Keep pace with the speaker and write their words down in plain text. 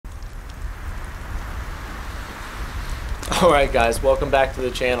Alright guys, welcome back to the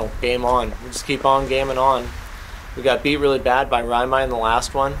channel. Game on. We just keep on gaming on. We got beat really bad by Rai Mei in the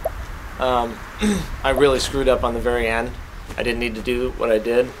last one. I really screwed up on the very end. I didn't need to do what I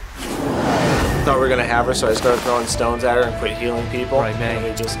did. Thought we were gonna have her, so I started throwing stones at her and quit healing people. Rai Mei, and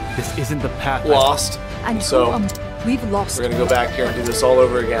we just this isn't the path. lost. And so we've lost. we're gonna go back here and do this all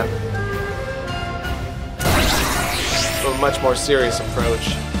over again. With a much more serious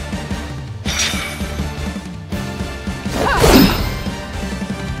approach.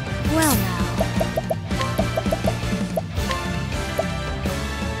 Well now.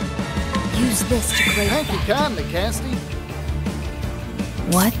 Use this to great Thank you kindly, Casty.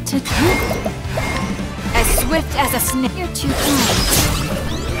 What to do? As swift as a snake. You're too kind.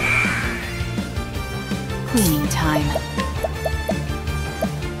 Cleaning time.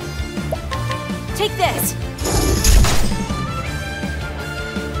 Take this.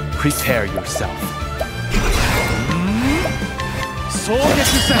 Prepare yourself.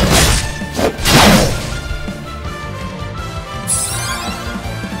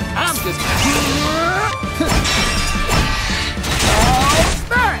 I'm just...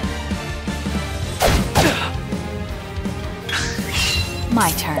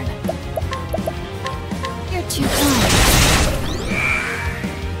 My turn. You're too kind.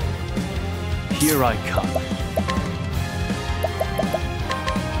 Here I come.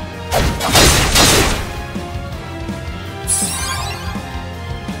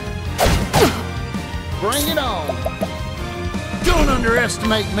 Bring it on. Don't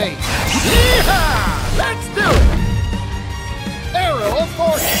underestimate me. Yeehaw! Let's do it. Arrow of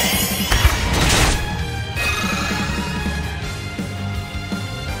fortune.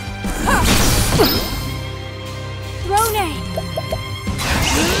 Throne.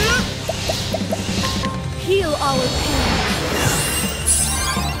 Heal our pain.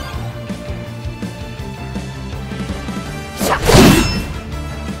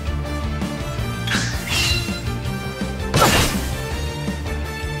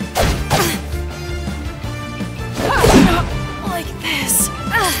 Like this.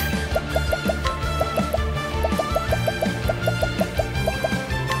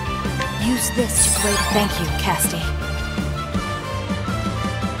 Use this to great. Thank you, Casty.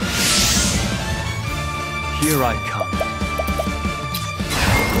 Here I come.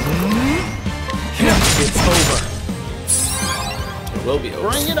 It's over. It will be over.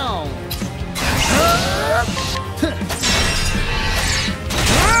 Bring it on.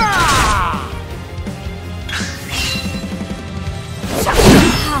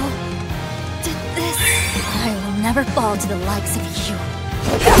 How did this? I will never fall to the likes of you.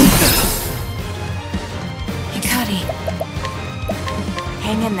 Hikari.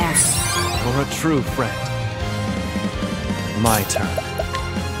 Hang in there. You're a true friend. My turn.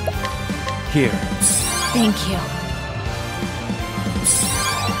 Here. Thank you.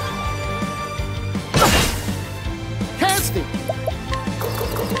 Casty.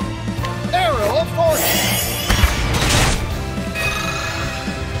 Arrow of fortune.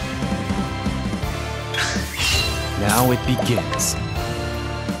 Now it begins.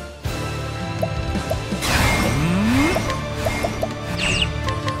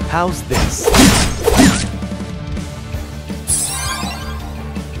 How's this?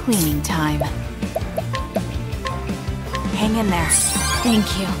 Cleaning time. Hang in there. Thank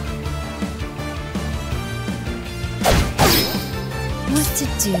you. What to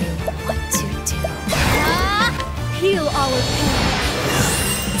do? What to do? Heal our pain.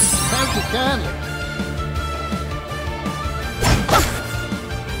 Thank you kindly.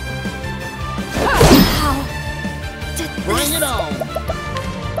 How did Bring this? it on.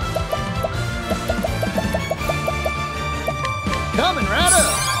 Coming right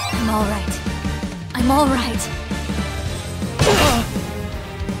up. I'm all right. I'm all right.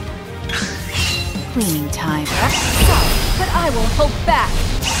 Cleaning time. Sorry, but I will hold back.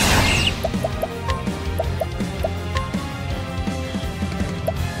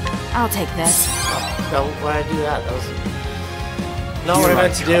 I'll take this. No, why'd I do that? That was not what I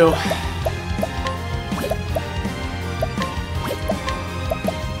meant to do.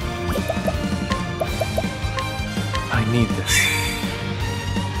 I need this.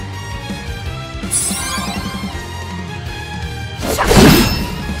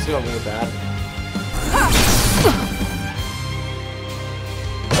 It's gonna be bad.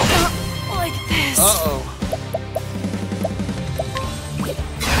 Like this. Uh-oh.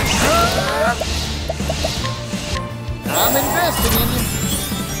 I'm investing in you.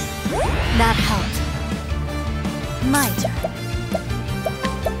 That helped. My turn.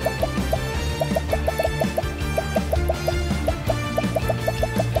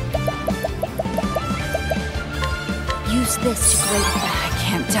 Use this to great... I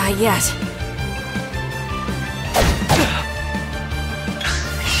can't die yet.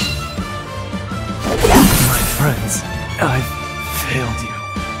 My friends, I've failed you.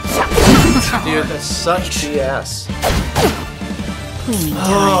 Dude, that's such BS. Cleaning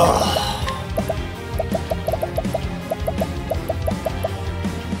time.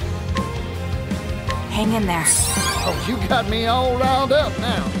 Hang in there. Oh, you got me all riled up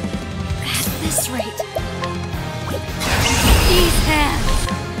now. At this rate. These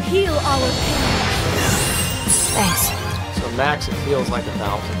hands heal our pain. Thanks. So max, it feels like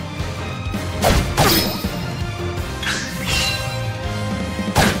 1,000.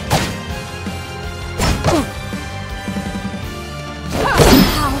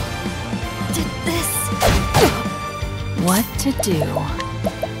 How did this? What to do?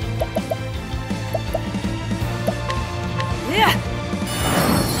 Yeah.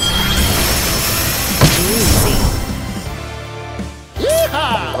 Easy. Yeehaw!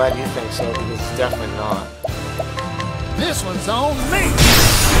 I'm glad you think so, because it's definitely not. This one's on me!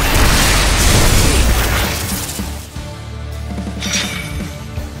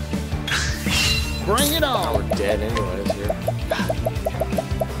 Bring it Oh, on! we're dead anyways here.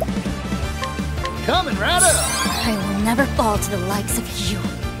 Coming right up! I will never fall to the likes of you.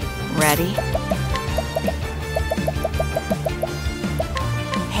 Ready?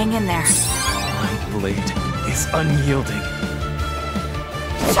 Hang in there. My blade is unyielding.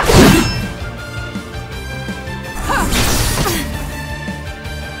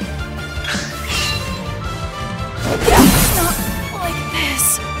 Not like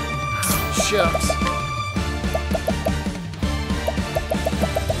this. Shucks.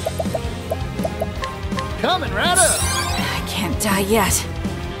 Coming right up! I can't die yet.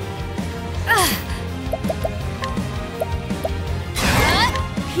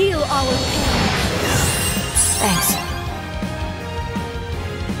 Heal our pain. Thanks.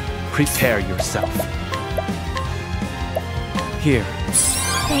 Prepare yourself. Here,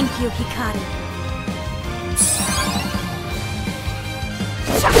 Thank you, Hikari.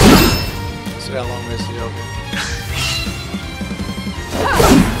 So how long is it over?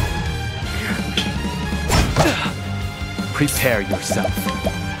 prepare yourself.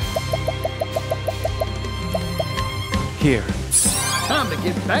 Here, Time to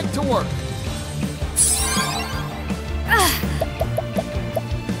get back to work.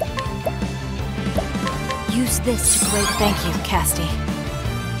 Use this to great... Thank you, Casti.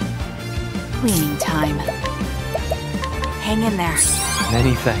 Cleaning time. Hang in there.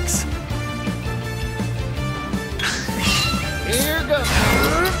 many thanks. Here goes.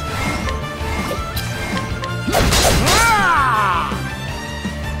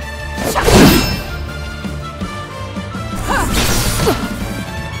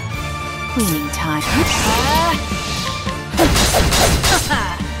 Cleaning time.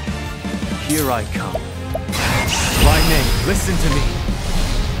 Here I come. Rai Mei, listen to me.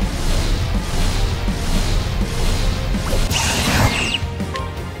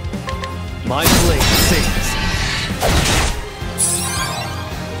 My blade sings.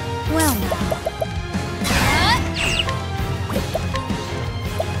 Well now.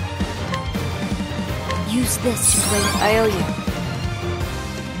 Use this to great... I owe you.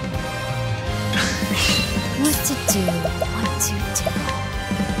 What to do, what to do.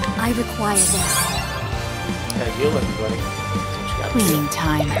 I require this. Yeah, heal everybody. That's what you gotta Cleaning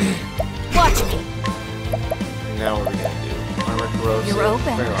time. Watch me. do. Now what are we gonna do? Armor corrosive. You're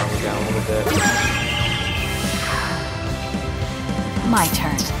open. Bring our armor down a little bit. My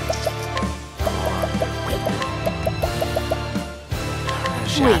turn.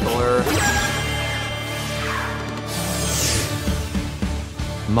 Shackler.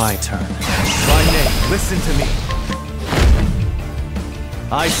 My turn. Rai Mei, listen to me.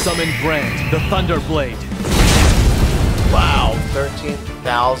 I summon Brand, the Thunder Blade. Wow,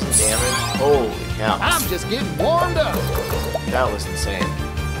 13,000 damage. Holy cow. I'm just getting warmed up. That was insane.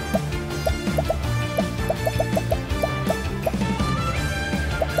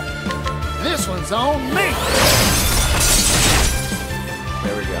 This one's on me.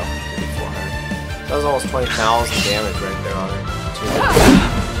 There we go. 400. That was almost 20,000 damage right there on her. God.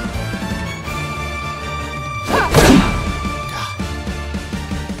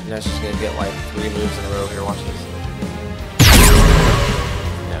 Now she's gonna get like 3 moves in a row here. Watch this.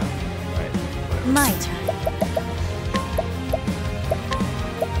 Yeah, right. Whatever. My turn.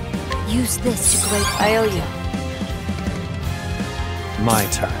 Use this to great... I owe you. My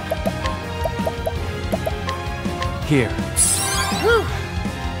turn. Here, Whew.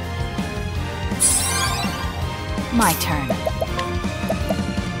 My turn.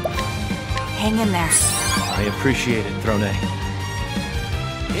 Hang in there. I I appreciate it, Throne.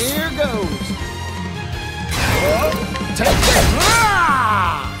 Here goes. Take this.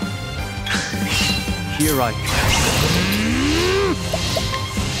 Here I come.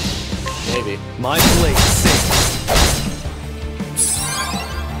 Maybe. My blade sings.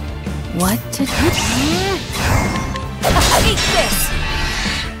 What to do? Eat this!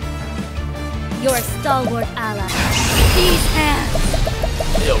 Your stalwart ally. These hands!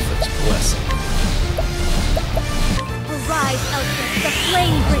 Ilfric's blessing. Arise, Elfric, the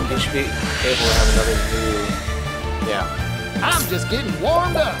flame We bringer. should be able to have another new... Yeah. I'm just getting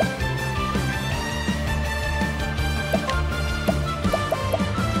warmed up.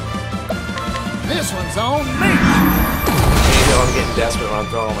 This one's on me. You know I'm getting desperate when I'm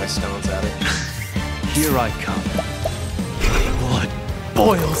throwing all my stones at it. Here I come. Blood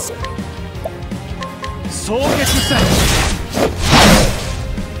boils. Soul gets you set.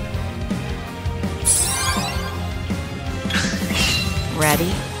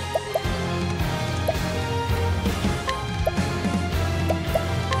 Ready?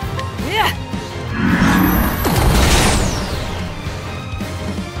 Yeah.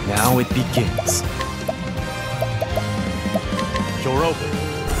 Now it begins. You're open.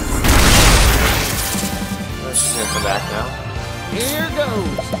 Oh, she's gonna come back now. Here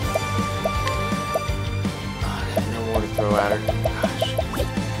goes. Oh, I have no more to throw at her. Gosh.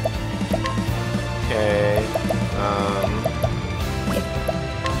 Okay.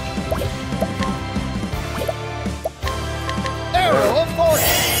 Arrow of fortune.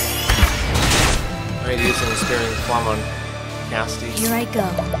 I'm using a Spearing Plum on Casty. Here I go.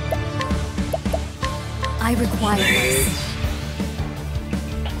 I require this.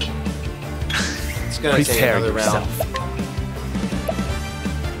 It's gonna take Prepare another round. yourself.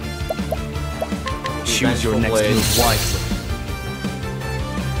 Choose your next move wisely.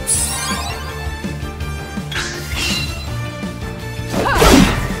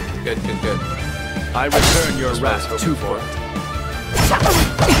 Good, good, good. I return your That's what I wrath was hoping for. twofold.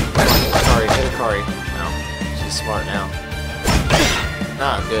 Hikari, hit Hikari. No, she's smart now.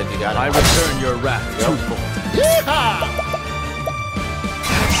 Ah, good, you got it. I return your wrath Go. twofold. Yeehaw!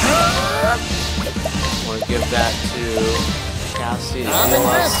 Want to give that to Cassie to I'm heal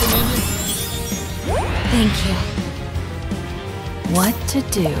us. investing in you. Thank you. What to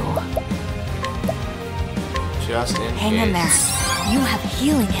do? Just in Hang in there. case. You have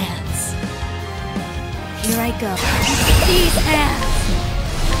healing hands. Here I go. These hands!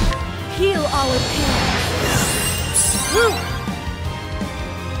 Heal our pain.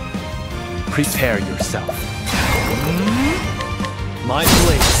 Prepare yourself. My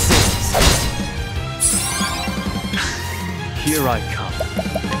blade sings. Here I come.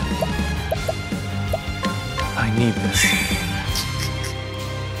 I need this.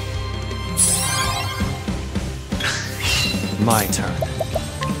 My turn.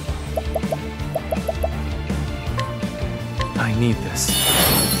 I need this.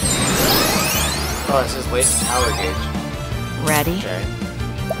 Oh, it says latent power gauge. Ready? Okay.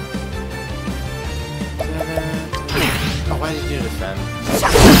 Oh, why did you defend?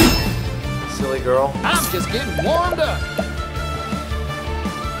 Silly girl. I'm just getting warmed up.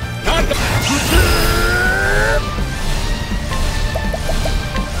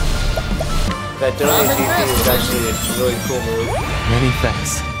 That donate DP was actually a really cool move. Many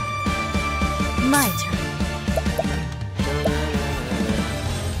thanks. My turn.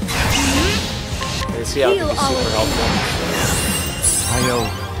 You see how it can Heal be all super of helpful. I owe.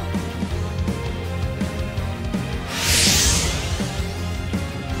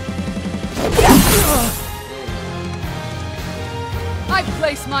 I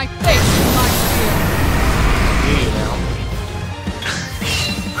place my faith in my spear. You now.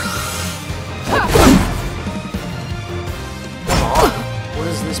 Come on. What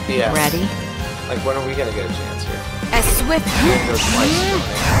is this BS? Ready? Like, when are we gonna get a chance here? As swift. I'm gonna go twice.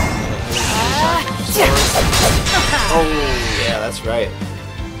 Oh, yeah, that's right.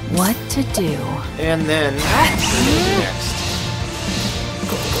 What to do? And then, what do we do next?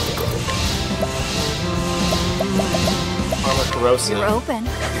 Armor corrosive. You're open.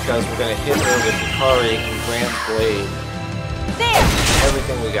 Because we're gonna hit her with Hikari and Grand Blade. There!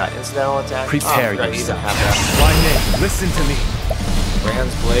 Everything we got. Incidental attack. Prepare I forgot you even yourself. have that. Rai Mei, listen to me.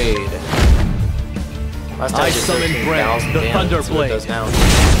 Brand's Blade. Last time I it did summoned 13,000 Brand, the damage, Thunder that's what it does Blade. now.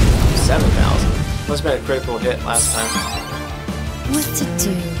 7,000. Must have been a critical hit last time. What to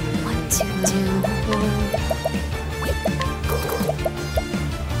do? What to do?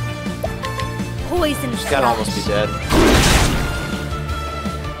 Poison She's gotta almost be dead.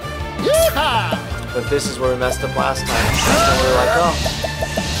 Yeehaw! But this is where we messed up last time. Last time we were like, oh,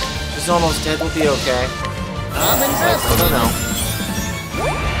 she's almost dead, we'll be okay. I'm I invested don't in know. it.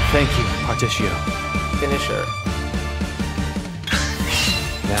 Thank you, Particio. Finisher.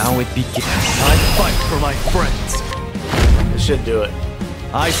 Now it begins. I fight for my friends. It should do it.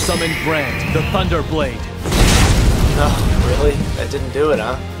 I summon Brand, the Thunder Blade. No, really? That didn't do it,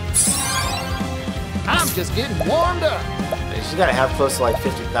 huh? I'm just getting warmed up. She's gotta have close to like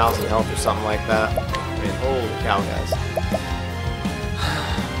 50,000 health or something like that. I mean, holy cow, guys.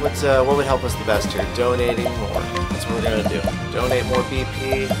 What would help us the best here? Donating more. That's what we're gonna do. Donate more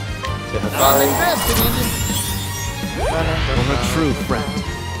BP to I'm Hikari. invested in it. I'm a true friend.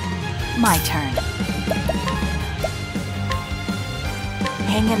 My turn.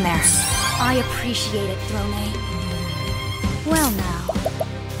 Hang in there. I appreciate it, Throne. Well now.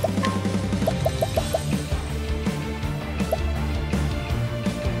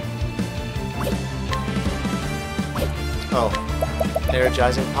 Oh,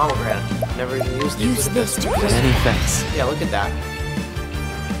 energizing pomegranate. Never even used these. Use Look at this this. to Many thanks. Yeah, look at that.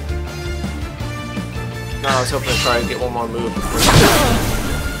 No, I was hoping to try to get one more move before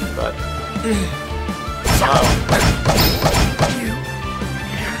but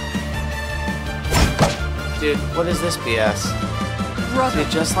dude, what is this BS? Brother,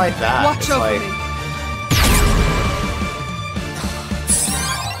 Dude, just like that. watch it's over like, me.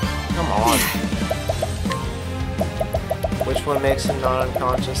 come on. Which one makes him not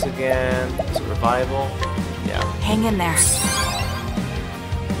unconscious again? Is it revival? Yeah. Hang in there.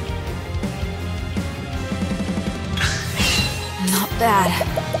 Not bad.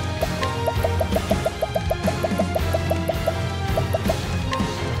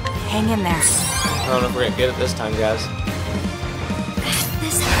 Hang in there. I don't know if we're gonna get it this time, guys.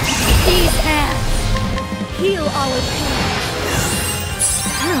 These hands heal our pain.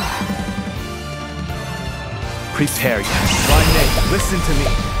 Prepare you. Rai Mei, listen to me.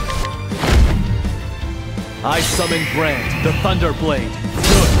 I summon Brand, the Thunder Blade.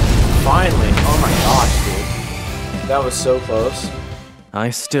 Good. Finally! Oh my gosh, dude. That was so close. I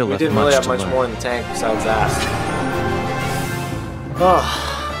still We have didn't much really have to much learn. more in the tank besides that. Oh.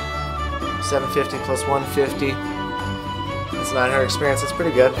 750 plus 150. That's 900 experience. That's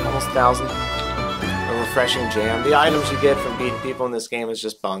pretty good. Almost 1,000. A refreshing jam. The items you get from beating people in this game is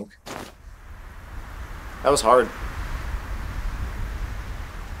just bunk. That was hard.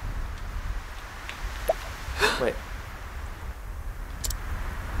 Wait.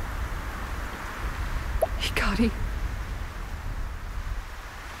 Hikari.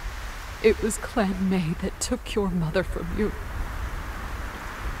 It was Clan Mei that took your mother from you.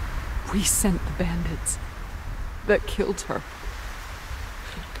 We sent the bandits that killed her.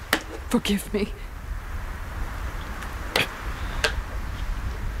 Forgive me.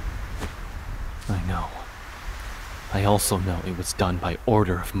 I know. I also know it was done by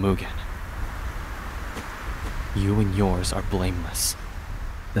order of Mugen. You and yours are blameless.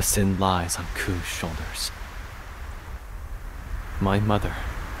 The sin lies on Ku's shoulders. My mother,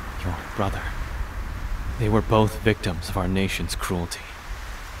 your brother, they were both victims of our nation's cruelty.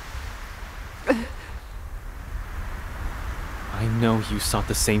 I know you sought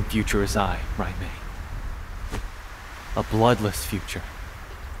the same future as I, Rai Mei. A bloodless future.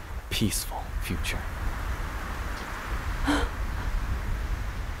 A peaceful future.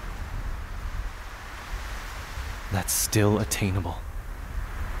 That's still attainable.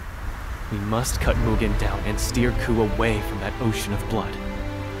 We must cut Mugen down and steer Ku away from that ocean of blood.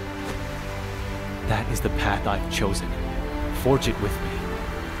 That is the path I've chosen. Forge it with me.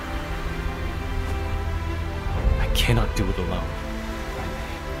 I cannot do it alone.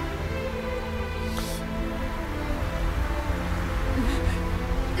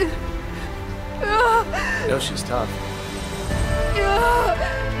 You know she's tough.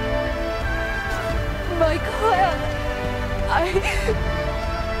 My clan.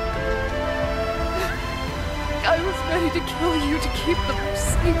 I was ready to kill you to keep them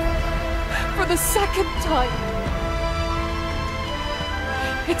safe. For the second time.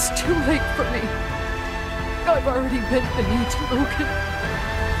 It's too late for me. I've already bent the knee to Mugen.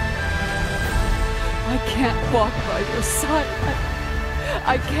 I can't walk by your side.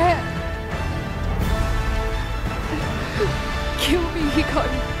 I can't. Kill me,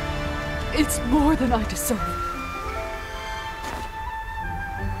 Hikari. It's more than I deserve.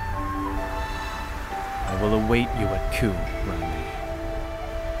 I will await you at Ku, Rai Mei.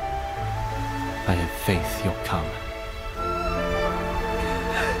 I have faith you'll come.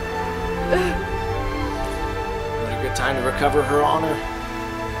 What a good time to recover her honor.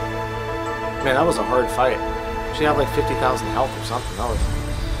 Man, that was a hard fight. She had like 50,000 health or something. That was...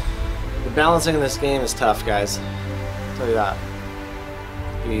 The balancing in this game is tough, guys. I'll tell you that.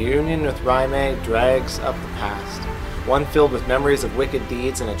 The reunion with Rai Mei drags up the past, one filled with memories of wicked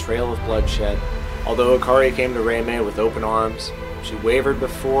deeds and a trail of bloodshed. Although Hikari came to Rai Mei with open arms, she wavered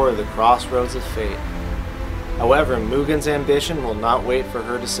before the crossroads of fate. However, Mugen's ambition will not wait for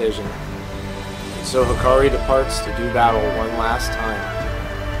her decision. And so Hikari departs to do battle one last time.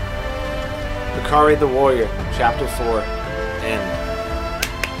 Hikari the Warrior, Chapter 4, End.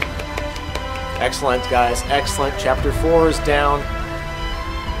 Excellent, guys. Excellent. Chapter 4 is down.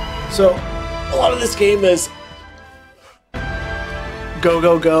 So, a lot of this game is go,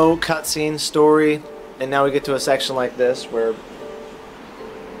 go, go, cutscene, story, and now we get to a section like this where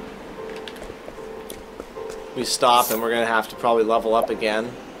we stop and we're going to have to probably level up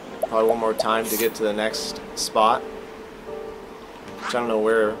again. Probably one more time to get to the next spot. Which I don't know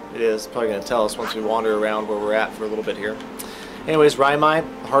where it is. Probably going to tell us once we wander around where we're at for a little bit here. Anyways, Rai Mei,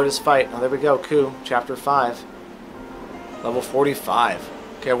 hardest fight. Oh, there we go. Ku, Chapter 5. Level 45.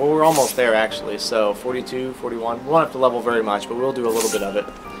 Okay, well, we're almost there, actually. So, 42, 41. We won't have to level very much, but we'll do a little bit of it.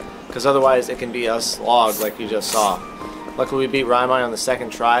 Because otherwise, it can be a slog like you just saw. Luckily, we beat Rai Mei on the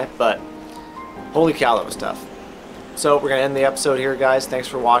second try, but holy cow, that was tough. So, we're going to end the episode here, guys. Thanks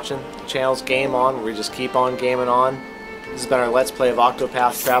for watching. The channel's Game On, where we just keep on gaming on. This has been our Let's Play of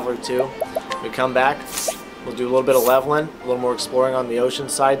Octopath Traveler 2. We come back. We'll do a little bit of leveling, a little more exploring on the ocean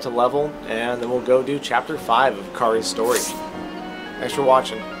side to level, and then we'll go do Chapter 5 of Hikari's story. Thanks for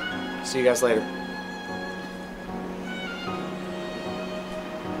watching. See you guys later.